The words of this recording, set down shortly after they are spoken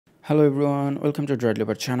Hello everyone, welcome to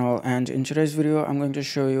Dreadlipper channel, and in today's video I'm going to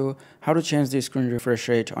show you how to change the screen refresh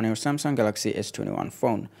rate on your Samsung Galaxy S21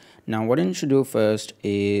 phone. Now what you need to do first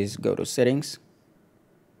is go to settings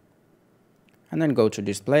and then go to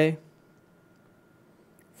display.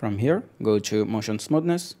 From here go to motion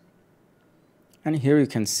smoothness, and here you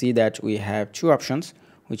can see that we have two options,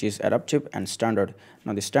 which is adaptive and standard.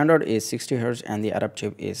 Now the standard is 60 Hz and the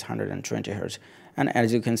adaptive is 120 Hz. And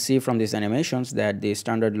as you can see from these animations that the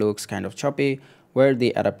standard looks kind of choppy, where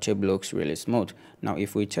the adaptive looks really smooth. Now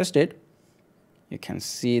if we test it, you can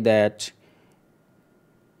see that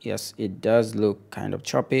yes, it does look kind of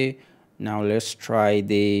choppy. Now let's try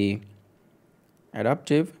the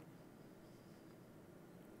adaptive.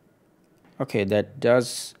 Okay, that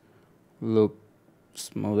does look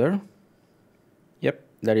smoother. Yep,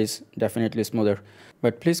 that is definitely smoother.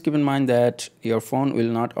 But please keep in mind that your phone will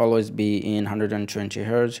not always be in 120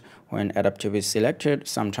 Hz when adaptive is selected.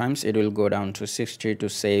 Sometimes it will go down to 60 to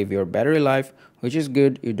save your battery life, which is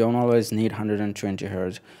good. You don't always need 120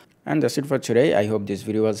 Hz. And that's it for today. I hope this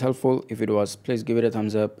video was helpful. If it was, please give it a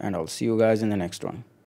thumbs up, and I'll see you guys in the next one.